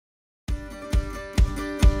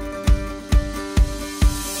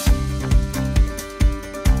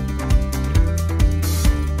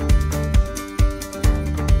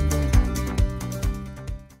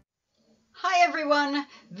everyone.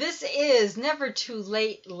 This is Never Too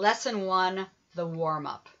Late Lesson 1, the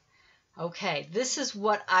warm-up. Okay, this is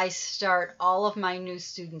what I start all of my new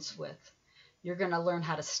students with. You're going to learn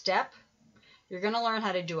how to step, you're going to learn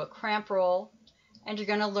how to do a cramp roll, and you're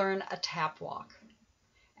going to learn a tap walk.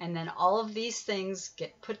 And then all of these things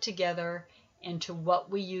get put together into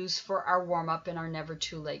what we use for our warm-up in our Never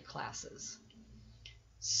Too Late classes.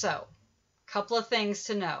 So, a couple of things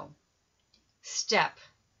to know. Step.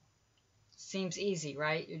 Seems easy,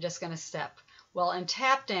 right? You're just going to step. Well, in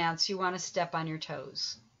tap dance, you want to step on your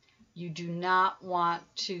toes. You do not want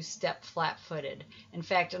to step flat-footed. In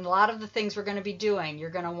fact, in a lot of the things we're going to be doing, you're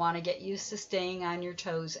going to want to get used to staying on your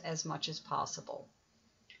toes as much as possible.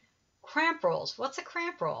 Cramp rolls. What's a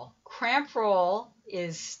cramp roll? Cramp roll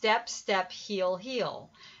is step, step, heel,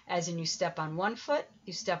 heel. As in you step on one foot,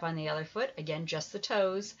 you step on the other foot, again, just the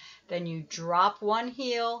toes. Then you drop one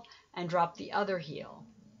heel and drop the other heel.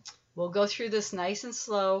 We'll go through this nice and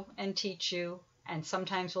slow and teach you, and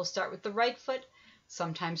sometimes we'll start with the right foot,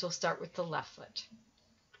 sometimes we'll start with the left foot.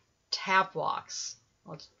 Tap walks.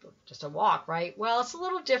 Well, it's just a walk, right? Well, it's a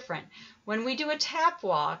little different. When we do a tap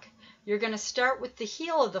walk, you're going to start with the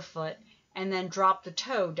heel of the foot and then drop the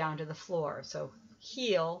toe down to the floor. So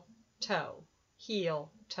heel, toe,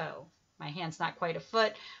 heel, toe. My hand's not quite a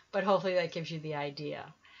foot, but hopefully that gives you the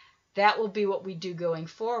idea. That will be what we do going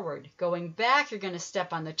forward. Going back, you're going to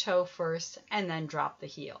step on the toe first and then drop the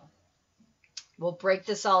heel. We'll break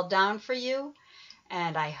this all down for you,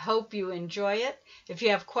 and I hope you enjoy it. If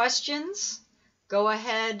you have questions, go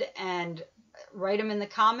ahead and write them in the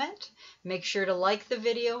comment. Make sure to like the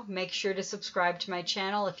video. Make sure to subscribe to my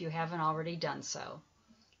channel if you haven't already done so.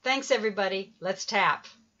 Thanks, everybody. Let's tap.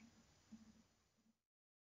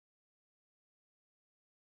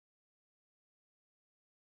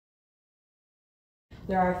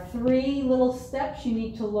 There are 3 little steps you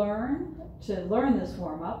need to learn this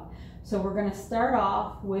warm-up. So we're going to start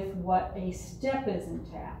off with what a step is in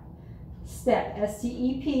tap. Step,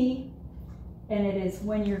 S-T-E-P, and it is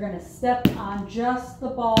when you're going to step on just the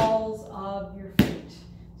balls of your feet.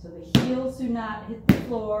 So the heels do not hit the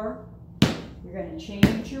floor. You're going to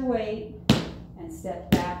change your weight and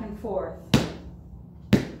step back and forth.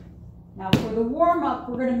 Now for the warm-up,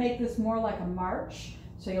 we're going to make this more like a march.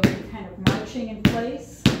 So you'll be kind of marching in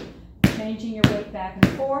place, changing your weight back and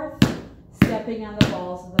forth, stepping on the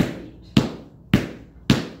balls of the feet.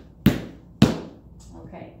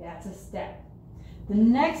 Okay, that's a step. The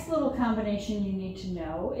next little combination you need to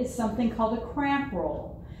know is something called a cramp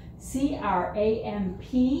roll.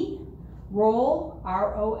 C-R-A-M-P, roll,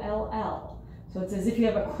 R-O-L-L. So it's as if you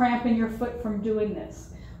have a cramp in your foot from doing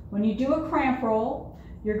this. When you do a cramp roll,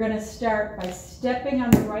 you're going to start by stepping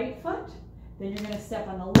on the right foot. Then you're going to step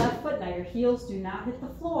on the left foot. Now your heels do not hit the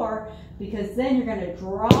floor, because then you're going to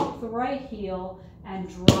drop the right heel and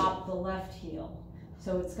drop the left heel.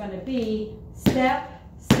 So it's going to be step,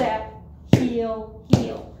 step, heel,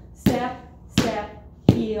 heel. Step, step,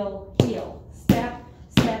 heel, heel. Step,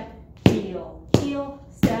 step, heel, heel.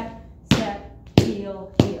 Step, step,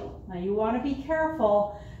 heel, heel. Now you want to be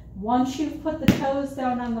careful. Once you've put the toes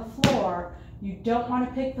down on the floor, you don't want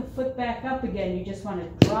to pick the foot back up again. You just want to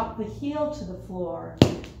drop the heel to the floor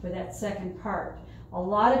for that second part. A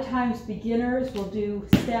lot of times beginners will do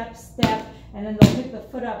step, step, and then they'll pick the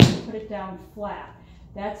foot up and put it down flat.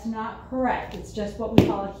 That's not correct. It's just what we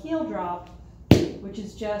call a heel drop, which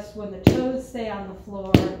is just when the toes stay on the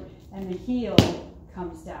floor and the heel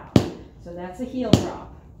comes down. So that's a heel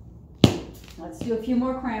drop. Let's do a few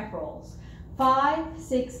more cramp rolls. 5,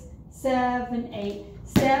 6, 7, 8.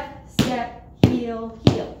 Step, step, heel,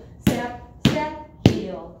 heel. Step, step,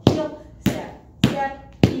 heel, heel. Step,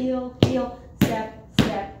 step, heel, heel. Step,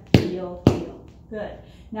 step, heel, heel. Good.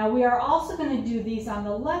 Now we are also going to do these on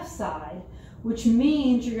the left side, which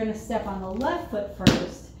means you're going to step on the left foot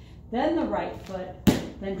first, then the right foot,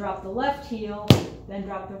 then drop the left heel, then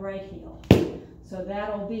drop the right heel. So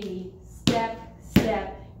that'll be step,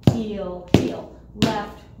 step, heel, heel.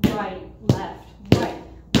 Left, right, left, right,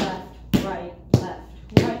 left, right, left,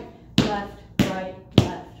 right, left, right,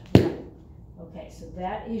 left, right. Okay, so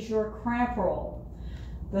that is your cramp roll.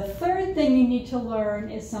 The third thing you need to learn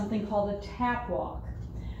is something called a tap walk.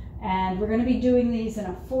 And we're going to be doing these in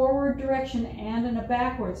a forward direction and in a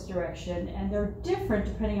backwards direction, and they're different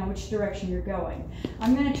depending on which direction you're going.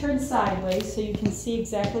 I'm going to turn sideways so you can see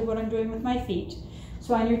exactly what I'm doing with my feet.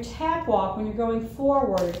 So on your tap walk, when you're going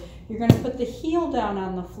forward, you're going to put the heel down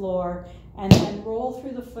on the floor and then roll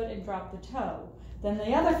through the foot and drop the toe. Then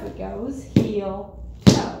the other foot goes heel,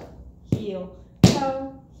 toe, heel,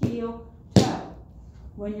 toe, heel, toe.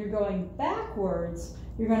 When you're going backwards,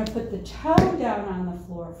 you're going to put the toe down on the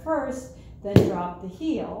floor first, then drop the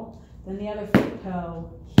heel, then the other foot,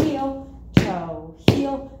 toe, heel, toe,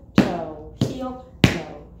 heel, toe, heel,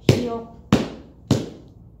 toe, heel.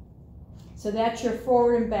 So that's your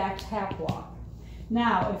forward and back tap walk.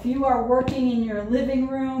 Now, if you are working in your living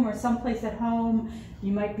room or someplace at home,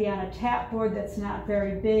 you might be on a tap board that's not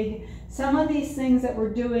very big. Some of these things that we're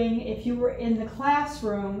doing, if you were in the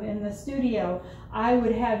classroom, in the studio, I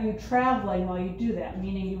would have you traveling while you do that,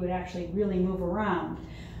 meaning you would actually really move around.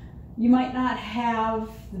 You might not have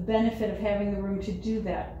the benefit of having the room to do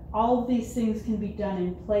that. All of these things can be done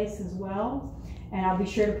in place as well, and I'll be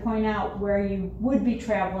sure to point out where you would be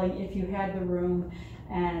traveling if you had the room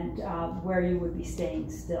and where you would be staying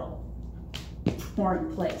still. Or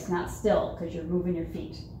in place, not still, because you're moving your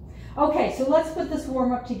feet. Okay, so let's put this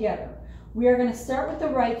warm up together. We are going to start with the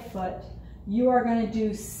right foot. You are going to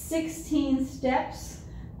do 16 steps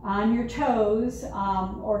on your toes,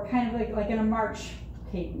 or kind of like in a march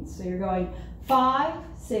cadence. So you're going 5,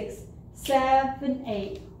 6, 7,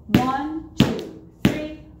 8, 1, 2,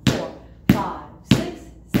 3, 4, 5, 6,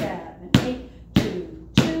 7, 8, 2,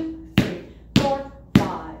 2, 3, 4,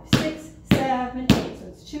 5, 6, 7, 8. So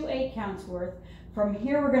it's 2 8 counts worth. From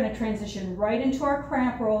here, we're going to transition right into our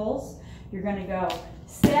cramp rolls. You're going to go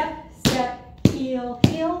step, step, heel,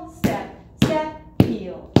 heel, step, step,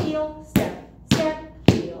 heel, heel, step, step,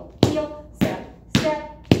 heel, heel, step,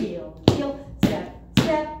 step, heel, heel, step,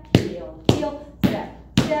 step, heel, heel, step,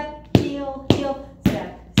 step, heel, heel,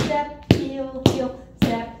 step, step, heel, heel,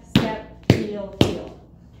 step, step, heel, heel.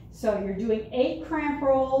 So you're doing 8 cramp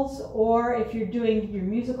rolls, or if you're doing your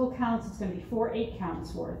musical counts, it's going to be 4 8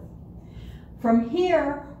 counts worth. From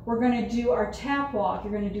here, we're going to do our tap walk.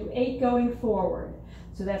 You're going to do 8 going forward.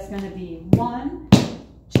 So that's going to be 1,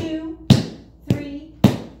 2, 3,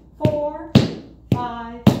 4,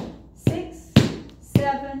 5, 6,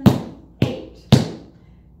 7, 8.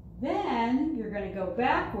 Then you're going to go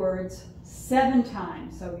backwards 7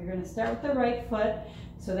 times. So you're going to start with the right foot.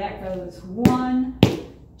 So that goes 1,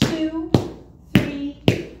 2, 3,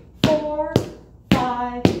 4,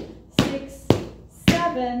 5, 6,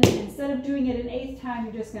 7. Instead of doing it an 8th time,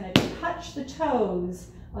 you're just going to touch the toes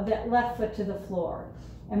of that left foot to the floor.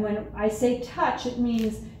 And when I say touch, it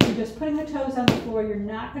means you're just putting the toes on the floor. You're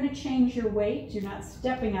not going to change your weight. You're not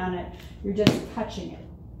stepping on it. You're just touching it.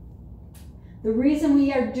 The reason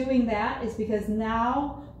we are doing that is because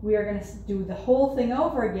now we are going to do the whole thing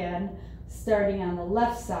over again, starting on the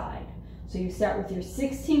left side. So you start with your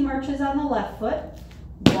 16 marches on the left foot.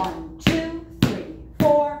 1, 2, 3,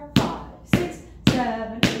 4, 5, 6,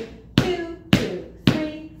 7, 8, 2, 2,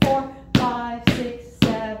 3, 4, 5, 6,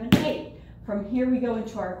 7, 8. From here we go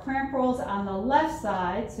into our cramp rolls on the left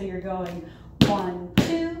side. So you're going 1,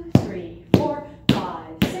 2, 3, 4, 5,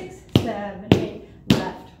 6, 7, 8.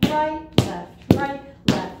 Left, right, left, right,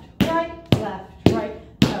 left, right, left,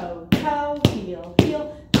 right. Toe, toe, heel,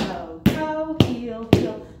 heel, toe, toe, heel,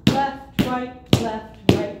 heel. Left, right, left,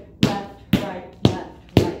 right, left, right,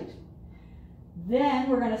 left, right. Then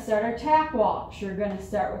we're going to start our tap walks. You're going to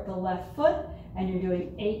start with the left foot, and you're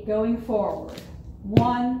doing 8 going forward.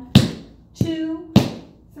 1, 2,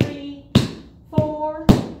 3, 4,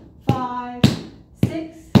 5,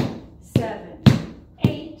 6, 7,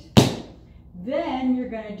 8. Then you're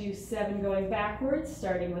going to do 7 going backwards,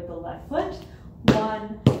 starting with the left foot.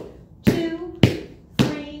 1, 2,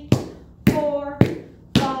 3, 4,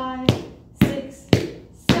 5, 6,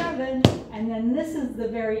 7, and then this is the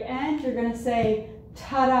very end. You're going to say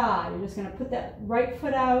ta-da. You're just going to put that right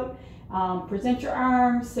foot out, present your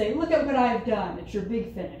arms, say, look at what I've done. It's your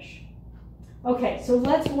big finish. Okay, so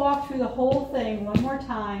let's walk through the whole thing one more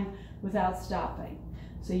time without stopping.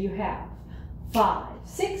 So you have 5,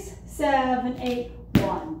 6, 7, 8,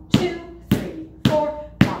 1, 2, 3,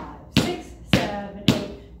 4, 5, 6, 7,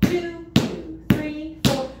 8, 2, 2, 3,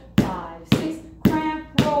 4, 5, 6, cramp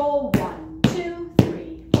roll, 1, 2,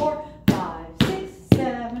 3, 4, 5, 6,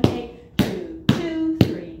 7, 8, 2, 2,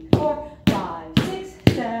 3, 4, 5,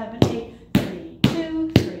 6, 7, 8, 3,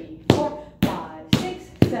 2, 3, 4, 5,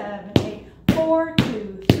 6, 7, 8, 4,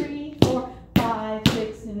 2, 3, 4, 5,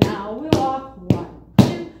 6, and now we walk 1,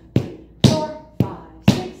 2, 3, 4, 5,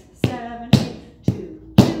 6, 7, 8,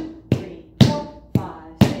 2, 2, 3, 4,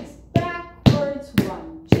 5, 6, backwards,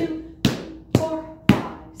 1, 2, 3, 4,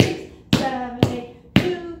 5, 6, 7, 8,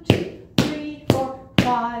 2, 2, 3, 4,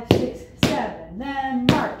 5, 6, 7, then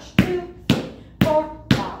march, 2, 3, 4,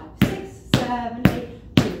 5, 6, 7, 8,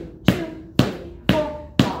 2, 2, 3,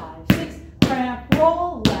 4, 5, 6, cramp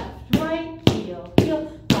roll, left, right, heel,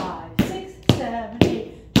 heel, 5, 6, 7,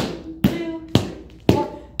 8, 2,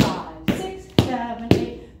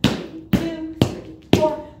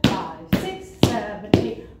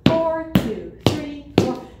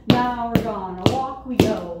 Now we're gonna walk. We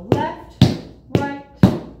go left, right,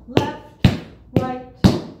 left, right,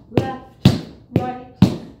 left, right,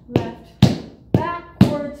 left,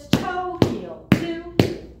 backwards, toe, heel. 2,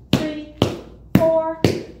 3, 4,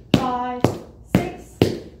 5, 6,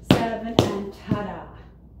 7, and ta-da.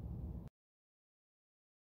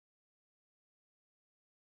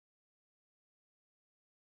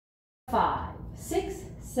 5, 6,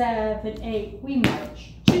 7, 8. We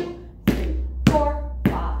march. 2, 3, 4,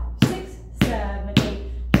 5, 6, 7,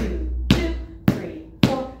 8. 2, 2, 3,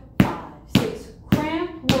 4, 5, 6.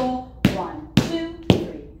 Cramp roll. 1, 2,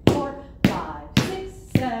 3, 4, 5, 6,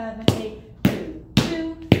 7, 8. 2,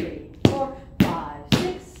 2, 3, 4, 5,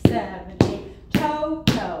 6, 7, 8. Toe,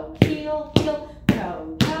 toe, heel, heel,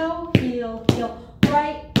 toe, toe, heel, heel.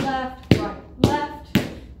 Right, left, right, left.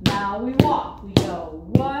 Now we walk. We go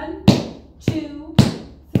 1, 2,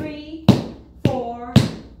 3, 4,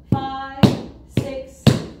 5, 6,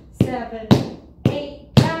 7,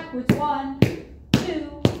 8. Backwards. 1,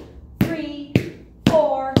 2, 3,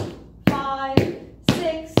 4, 5,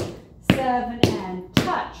 6, 7, and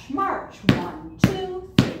touch. March. 1,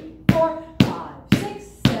 2, 3, 4, 5, 6,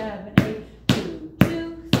 7, 8. 2,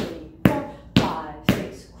 2, 3, 4, 5,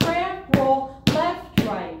 6. Cramp roll. Left,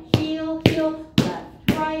 right, heel, heel,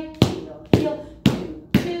 left, right, heel, heel. 2,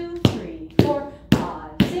 2, 3, 4,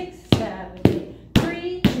 5, 6, 7, 8.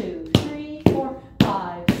 3, 2, 3, 4,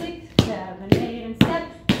 5, 6, 7, 8. And step,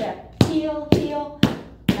 step, heel, heel.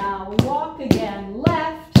 Now we walk again.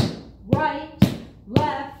 Left, right,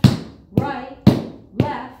 left, right,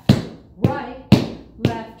 left, right,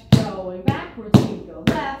 left. Going backwards, we go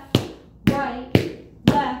left, right,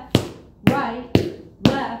 left, right,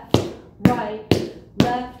 left, right,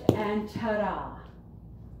 left, and ta-da.